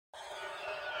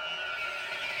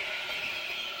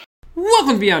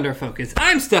Welcome to Beyond Our Focus.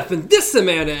 I'm Stefan, this is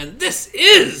Amanda, and this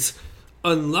is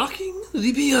Unlocking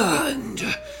the Beyond,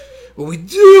 where we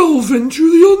delve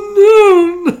into the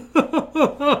unknown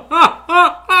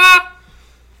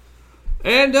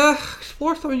and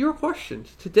explore some of your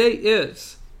questions. Today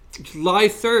is July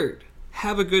 3rd.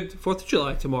 Have a good 4th of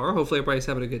July tomorrow. Hopefully everybody's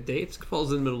having a good day. It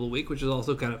falls in the middle of the week, which is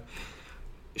also kind of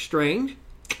strange.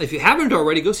 If you haven't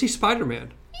already, go see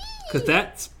Spider-Man.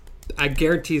 Because I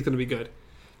guarantee is going to be good.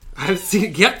 I haven't seen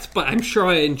it yet, but I'm sure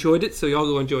I enjoyed it, so y'all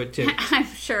go enjoy it too. I'm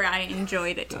sure I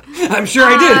enjoyed it. I'm sure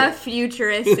I did.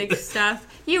 Futuristic stuff.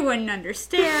 You wouldn't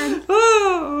understand.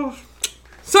 Oh.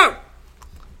 So,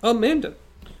 Amanda,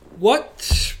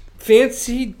 what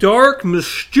fancy, dark,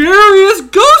 mysterious,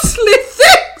 ghostly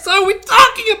things are we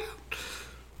talking about?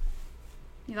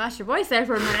 You lost your voice there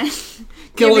for a minute.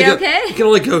 You be okay? You can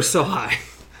only go so high.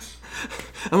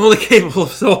 I'm only capable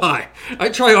of so high. I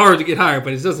try hard to get higher,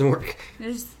 but it doesn't work.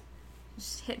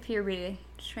 Just hit puberty.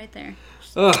 Just right there.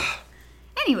 Ugh.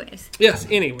 Anyways. Yes,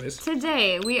 anyways.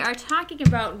 Today, we are talking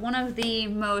about one of the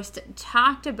most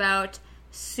talked about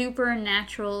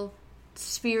supernatural,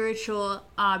 spiritual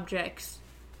objects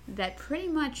that pretty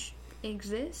much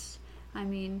exist. I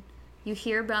mean, you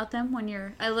hear about them when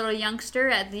you're a little youngster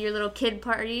at your little kid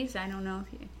parties. I don't know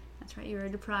if you... That's right, you're a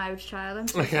deprived child. I'm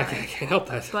so sorry. I can't help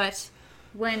that. But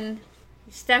when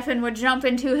Stefan would jump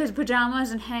into his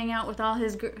pajamas and hang out with all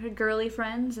his girly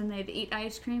friends, and they'd eat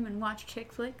ice cream and watch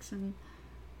chick flicks, and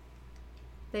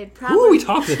they'd probably... Who are we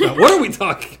talking about? What are we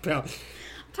talking about? I'm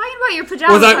talking about your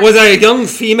pajamas. Was I a young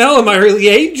female in my early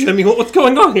age? I mean, what's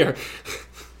going on here?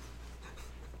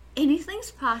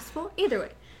 Anything's possible. Either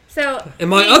way. So in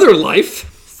my other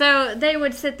life... So they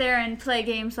would sit there and play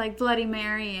games like Bloody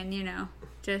Mary and,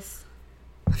 just...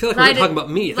 I feel like we're talking about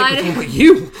me. I think we're talking about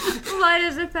you. Light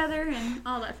as a feather and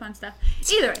all that fun stuff.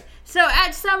 Either way, so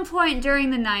at some point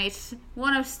during the night,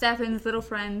 one of Stefan's little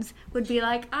friends would be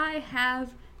like, I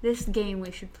have this game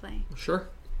we should play. Sure.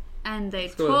 And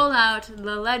they'd pull out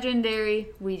the legendary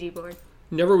Ouija board.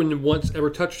 Never once ever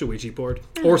touched a Ouija board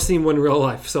or seen one in real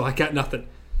life, so I got nothing.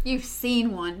 You've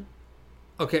seen one.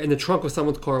 Okay, in the trunk of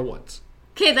someone's car once.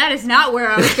 Okay, that is not where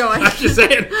I was going. I'm just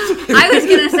saying. I was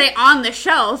going to say on the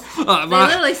shelf. They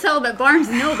literally sell them at Barnes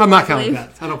 & Noble. I'm not counting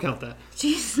that. I don't count that.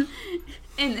 Jeez.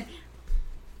 And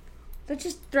they're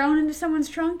just thrown into someone's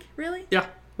trunk? Really? Yeah,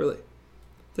 really.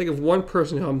 Think of one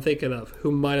person who I'm thinking of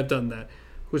who might have done that.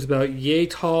 Who's about yay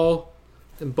tall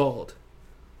and bald.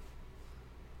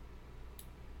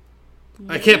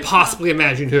 I can't possibly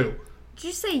imagine who. Did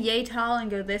you say yay tall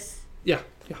and go this? Yeah.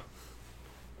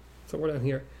 Somewhere down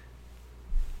here.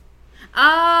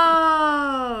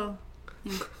 Oh.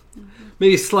 Yeah.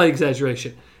 Maybe a slight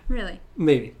exaggeration. Really?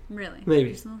 Maybe. Really?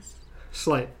 Maybe.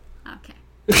 Slight. Okay.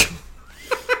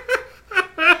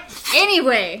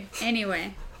 Anyway.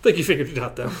 I think you figured it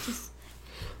out, though.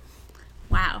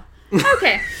 Wow.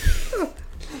 Okay.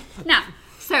 Now,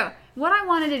 so what I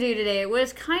wanted to do today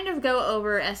was kind of go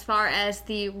over as far as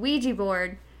the Ouija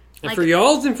board. And for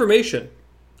y'all's information,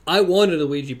 I wanted a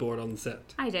Ouija board on the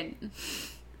set. I didn't.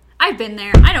 I've been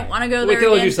there. I don't want to go there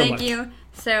again. Thank you.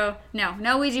 So,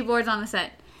 no Ouija boards on the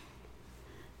set.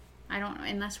 I don't,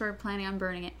 unless we're planning on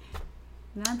burning it.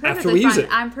 I'm after we use it.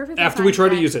 I'm perfectly after fine we try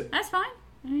to use it. That's fine.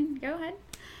 I mean, go ahead.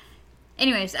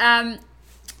 Anyways,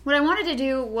 what I wanted to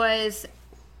do was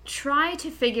try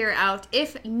to figure out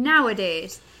if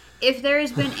nowadays, if there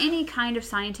has been any kind of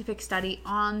scientific study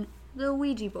on the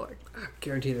Ouija board. I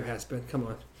guarantee there has been. Come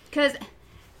on. Because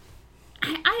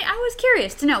I was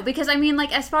curious to know, because I mean,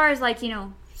 like, as far as, like,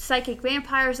 psychic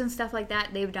vampires and stuff like that,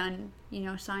 they've done,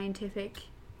 scientific...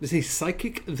 Is he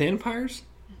psychic vampires?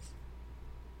 Yes.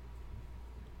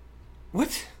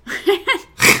 What?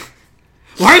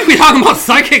 Why are we talking about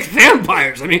psychic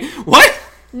vampires? I mean, what?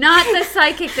 Not the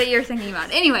psychic that you're thinking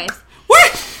about. Anyways.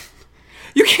 What?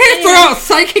 You can't throw out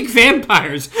psychic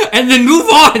vampires and then move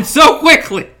on so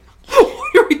quickly.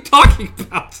 What are we talking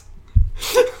about?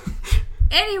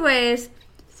 Anyways,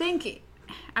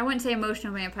 I wouldn't say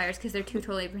emotional vampires because they're two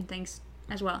totally different things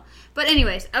as well. But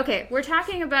anyways, okay, we're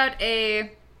talking about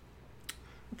a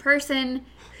person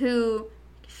who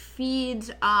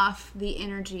feeds off the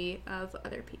energy of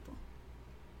other people.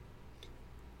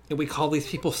 And we call these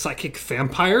people psychic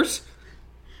vampires?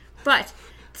 But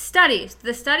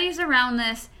the studies around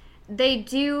this, they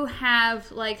do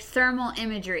have like thermal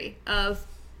imagery of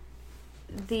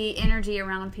the energy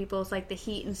around people's, like the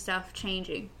heat and stuff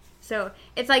changing. So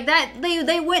it's like that.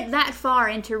 They went that far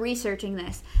into researching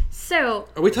this. So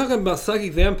are we talking about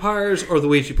psychic vampires or the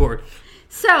Ouija board?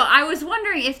 So I was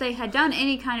wondering if they had done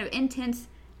any kind of intense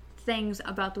things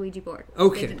about the Ouija board.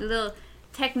 Okay.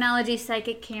 technology,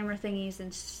 psychic camera thingies,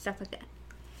 and stuff like that.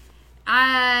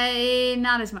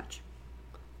 Not as much.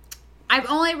 I've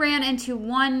only ran into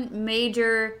one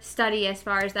major study as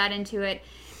far as that into it,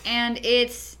 and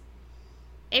it's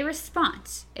a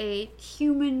response, a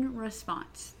human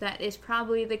response that is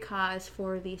probably the cause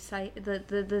for the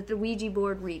Ouija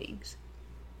board readings.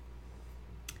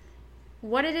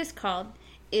 What it is called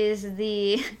is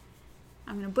the...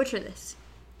 I'm going to butcher this.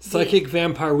 Psychic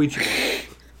vampire Ouija.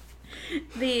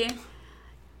 The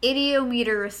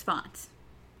idiometer response.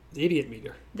 The idiot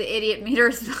meter. The idiot meter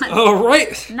response. All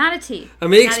right. Not a T. I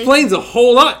mean, it explains a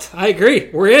whole lot. I agree.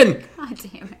 We're in. God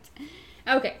damn it.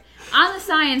 Okay. On the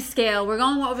science scale, we're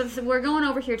going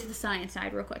over here to the science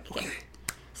side real quick. Okay.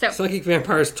 So psychic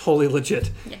vampire is totally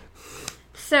legit. Yeah.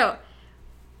 So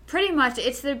pretty much,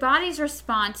 it's the body's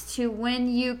response to when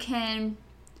you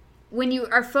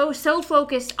are so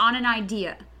focused on an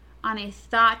idea, on a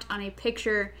thought, on a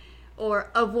picture, or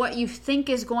of what you think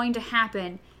is going to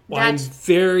happen. Well, I'm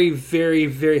very, very,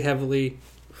 very heavily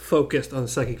focused on the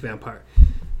psychic vampire.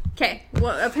 Okay.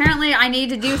 Well, apparently I need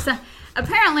to do some...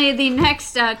 Apparently, the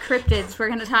next cryptids we're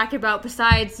going to talk about,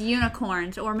 besides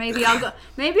unicorns, or maybe I'll go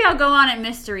on at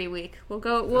Mystery Week.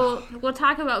 We'll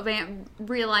talk about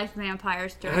real life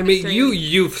vampires during. Mystery Week.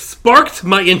 You've sparked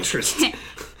my interest.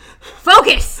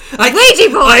 Focus. Ouija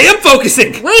board. I am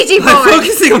focusing. Ouija board. I'm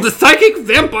focusing on the psychic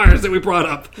vampires that we brought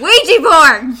up. Ouija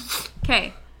board.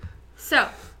 Okay, so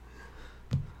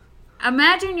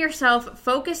imagine yourself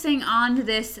focusing on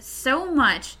this so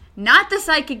much. Not the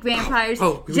psychic vampires.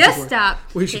 Just board. Stop.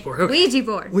 Ouija board. Okay. Ouija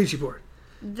board. Ouija board.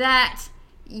 That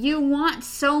you want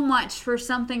so much for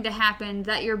something to happen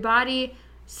that your body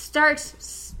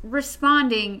starts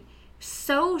responding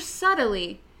so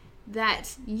subtly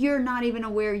that you're not even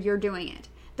aware you're doing it.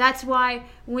 That's why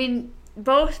when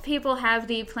both people have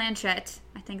the planchette,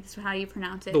 I think that's how you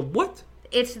pronounce it. The what?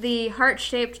 It's the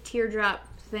heart-shaped teardrop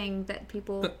thing that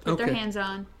people put their hands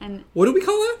on. And what do we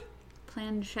call that?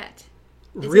 Planchette.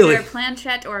 It's really? Either a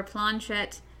planchette or a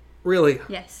planchette. Really?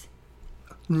 Yes.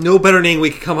 No better name we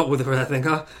could come up with for that thing,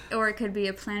 huh? Or it could be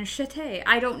a planchette.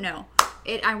 I don't know.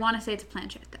 I want to say it's a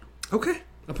planchette, though. Okay.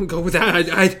 I'm going to go with that.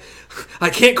 I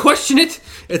can't question it.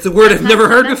 It's a word I've never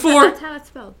heard before. That's how it's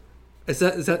spelled. Is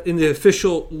that in the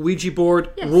official Ouija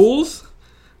board rules?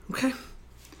 Okay.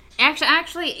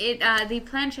 Actually, the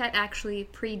planchette actually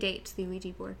predates the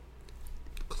Ouija board.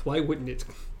 Why wouldn't it?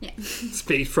 Yeah. It's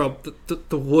made from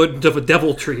the wood of a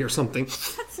devil tree or something.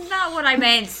 That's not what I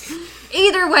meant.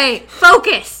 Either way,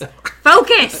 focus.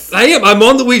 Focus. I'm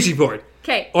on the Ouija board.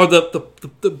 Okay. Or the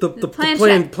plan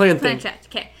thing. Planchette.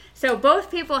 Okay. So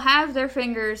both people have their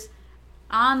fingers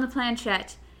on the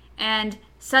planchette, and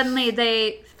suddenly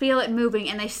they feel it moving,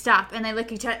 and they stop, and they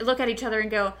look at each other and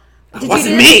go, "It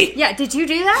wasn't me." Yeah. Did you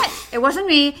do that? It wasn't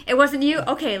me. It wasn't you.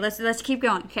 Okay. Let's keep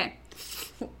going. Okay.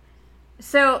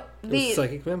 So the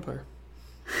psychic vampire.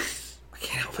 I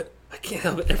can't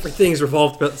help it. Everything's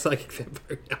revolved about the psychic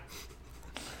vampire now.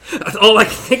 That's all I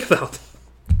can think about.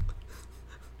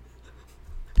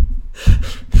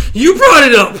 You brought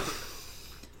it up.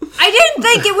 I didn't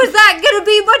think it was that going to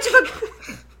be much of a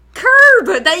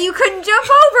curb that you couldn't jump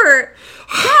over.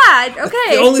 God,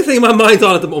 okay. The only thing my mind's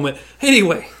on at the moment.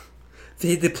 Anyway,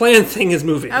 the plan thing is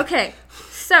moving. Okay,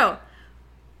 so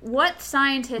what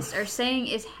scientists are saying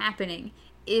is happening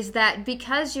is that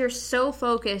because you're so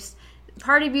focused,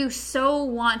 part of you so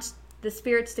wants the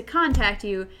spirits to contact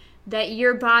you that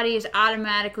your body is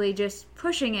automatically just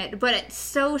pushing it, but it's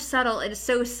so subtle, it's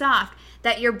so soft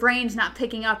that your brain's not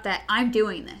picking up that I'm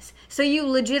doing this. So you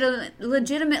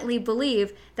legitimately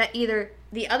believe that either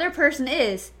the other person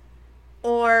is,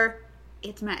 or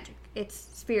it's magic, it's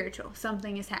spiritual,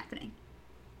 something is happening.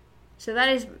 So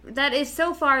that is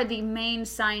so far the main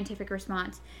scientific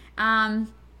response. But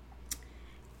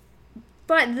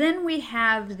then we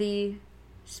have the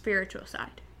spiritual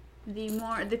side.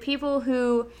 The people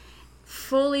who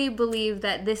fully believe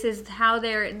that this is how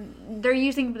they're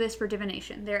using this for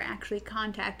divination. They're actually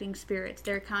contacting spirits.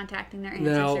 They're contacting their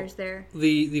ancestors. Now,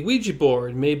 the Ouija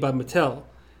board made by Mattel,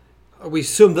 we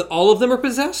assume that all of them are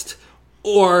possessed?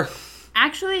 Or...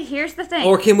 Actually, here's the thing.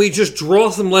 Or can we just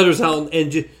draw some letters out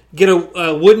and just get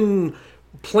a wooden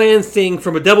plan thing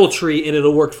from a devil tree and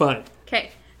it'll work fine?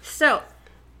 Okay, so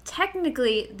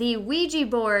technically the Ouija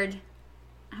board,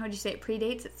 how would you say it,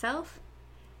 predates itself?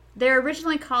 They're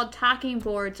originally called talking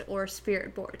boards or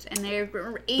spirit boards, and they're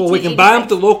 1886. Well, we can buy them at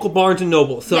the local Barnes and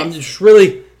Noble. So yes. I'm just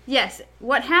really... Yes.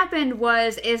 What happened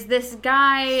is this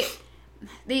guy,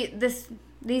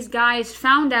 these guys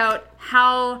found out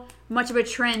how much of a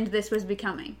trend this was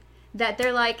becoming. That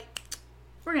they're like,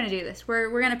 we're going to do this. We're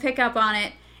going to pick up on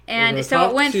it, And gonna so it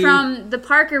talk went to- from the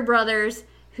Parker brothers,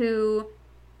 who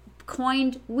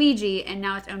coined Ouija, and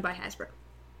now it's owned by Hasbro.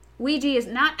 Ouija is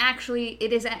not actually,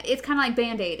 it's kind of like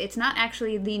Band-Aid. It's not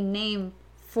actually the name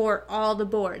for all the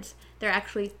boards. They're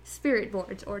actually spirit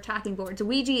boards or talking boards.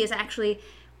 Ouija is actually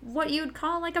what you'd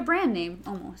call like a brand name,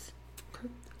 almost. Okay,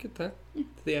 get that.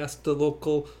 They asked the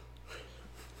local...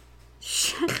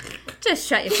 Just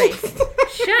shut your face.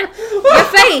 Shut your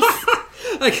face!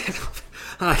 I can't help it.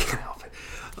 I can't help it.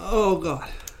 Oh, God.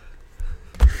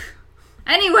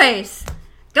 Anyways,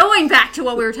 going back to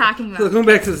what we were talking So about. going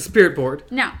back to the spirit board.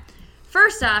 Now,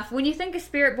 first off, when you think of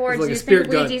spirit boards, It's like a you spirit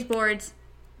think of gun. Ouija's boards.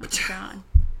 Oh, God.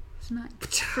 It's not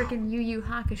freaking Yu Yu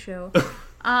Hakusho.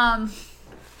 I'm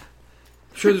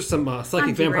sure there's some psychic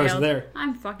I'm vampires derailed. in there.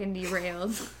 I'm fucking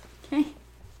derailed. Okay.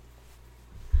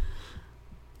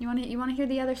 You want to hear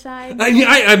the other side?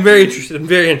 I'm very interested. I'm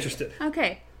very interested.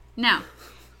 Okay. Now,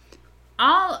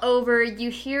 all over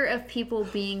you hear of people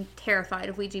being terrified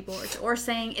of Ouija boards or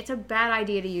saying it's a bad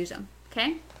idea to use them.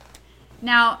 Okay?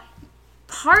 Now,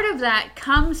 part of that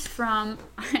comes from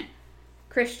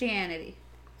Christianity.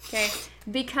 Okay?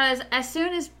 Because as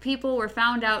soon as people were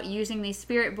found out using these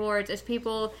spirit boards, as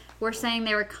people were saying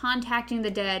they were contacting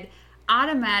the dead,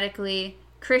 automatically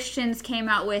Christians came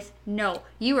out with, no,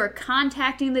 you are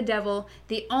contacting the devil.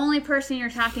 The only person you're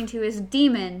talking to is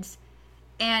demons.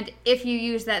 And if you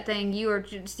use that thing, you're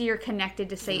connected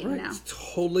to Satan Right. now. It's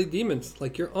totally demons,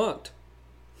 like your aunt.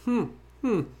 And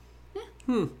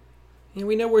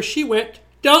we know where she went,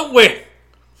 don't we?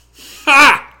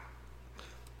 Ha!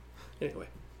 Anyway.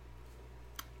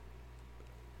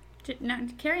 No,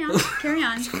 carry on. Carry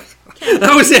on.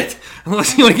 That was it.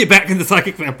 Unless you want to get back into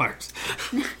psychic vampires.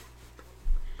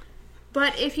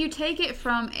 But if you take it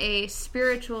from a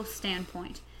spiritual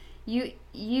standpoint, you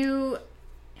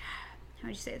how do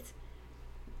you say this?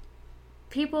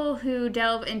 People who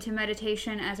delve into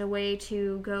meditation as a way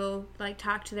to go like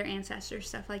talk to their ancestors,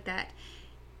 stuff like that,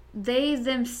 they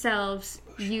themselves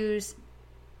use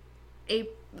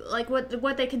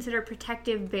what they consider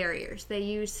protective barriers. They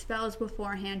use spells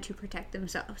beforehand to protect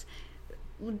themselves.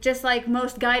 Just like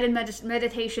most guided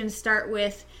meditations start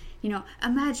with,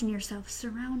 imagine yourself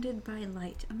surrounded by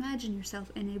light. Imagine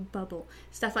yourself in a bubble.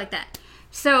 Stuff like that.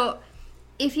 So,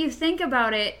 if you think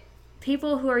about it,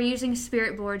 people who are using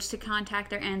spirit boards to contact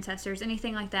their ancestors,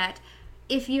 anything like that,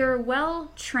 if you're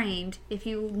well trained, if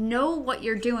you know what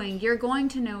you're doing, you're going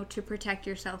to know to protect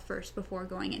yourself first before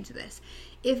going into this.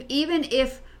 Even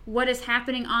if what is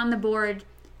happening on the board,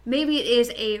 maybe it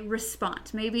is a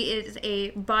response, maybe it is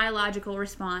a biological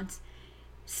response,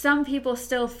 some people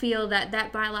still feel that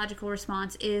that biological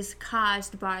response is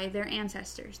caused by their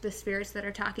ancestors, the spirits that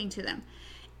are talking to them.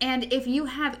 And if you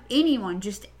have anyone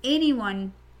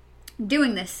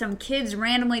doing this, some kids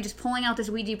randomly just pulling out this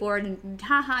Ouija board and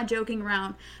joking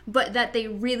around, but that they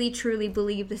really truly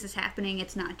believe this is happening,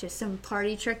 it's not just some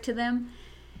party trick to them,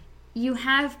 you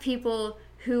have people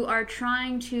who are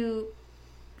trying to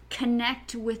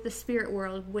connect with the spirit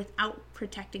world without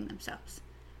protecting themselves,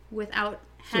 without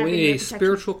So having we the need a protection.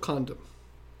 spiritual condom.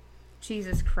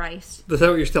 Jesus Christ. Is that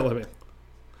what you're telling me?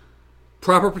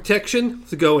 Proper protection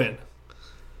to go in.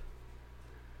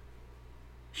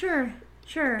 Sure.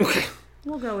 Okay.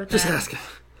 We'll go with Just that. asking.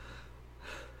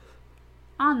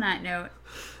 On that note,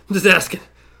 I'm just asking.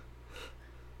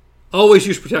 Always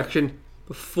use protection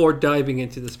before diving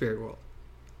into the spirit world.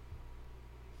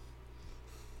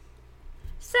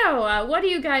 so what do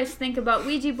you guys think about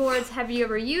Ouija boards? Have you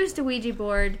ever used a Ouija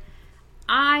board?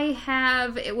 I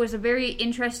have. It was a very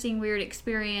interesting, weird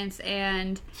experience,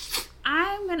 and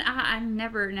I'm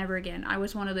never again. I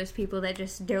was one of those people that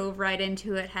just dove right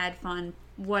into it, had fun,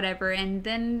 whatever, and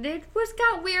then it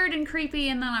got weird and creepy,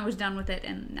 and then I was done with it,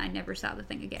 and I never saw the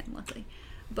thing again, luckily.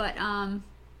 But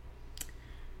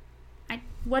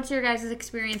what's your guys'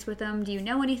 experience with them? Do you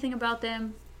know anything about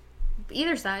them?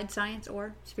 Either side, science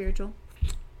or spiritual.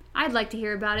 I'd like to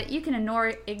hear about it. You can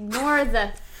ignore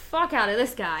the fuck out of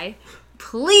this guy.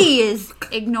 Please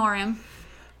ignore him.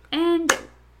 And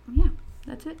yeah,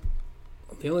 that's it.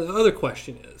 The only other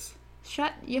question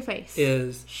Shut your face.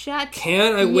 Shut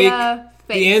can I your wake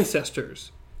face. the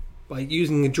ancestors by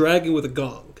using a dragon with a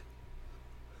gong?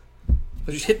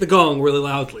 I just hit the gong really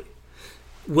loudly.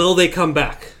 Will they come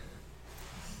back?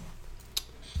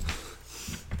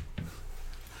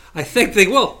 I think they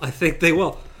will.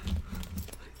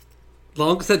 As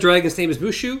long as that dragon's name is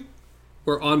Mushu,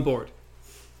 we're on board.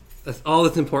 That's all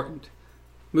that's important.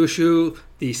 Mushu,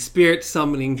 the spirit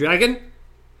summoning dragon,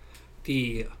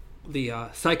 the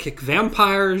psychic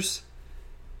vampires,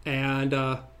 and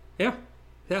yeah.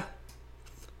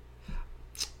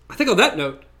 I think on that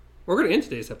note, we're going to end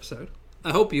today's episode.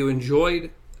 I hope you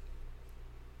enjoyed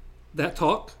that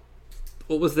talk.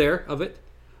 What was there of it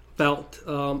about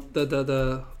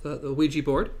the Ouija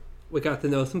board? We got to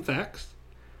know some facts,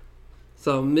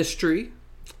 some mystery,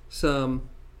 some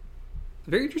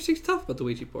very interesting stuff about the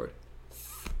Ouija board.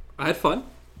 I had fun.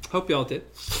 Hope y'all did.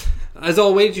 As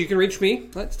always, you can reach me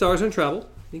at Stars and Travel.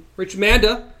 Reach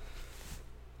Amanda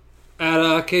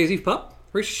at KZ Pup.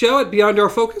 Reach the show at Beyond Our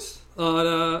Focus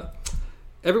on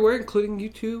everywhere, including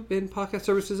YouTube and podcast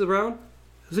services around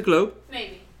the globe.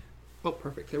 Maybe. Oh,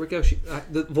 perfect. There we go.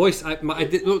 The voice. I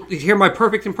did hear my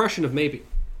perfect impression of maybe.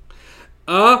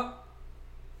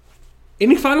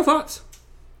 Any final thoughts?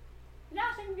 No,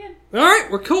 I think we're good. All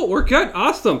right, we're cool. We're good.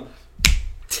 Awesome.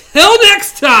 Till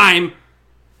next time,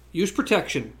 use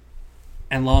protection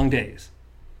and long days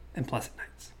and pleasant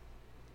nights.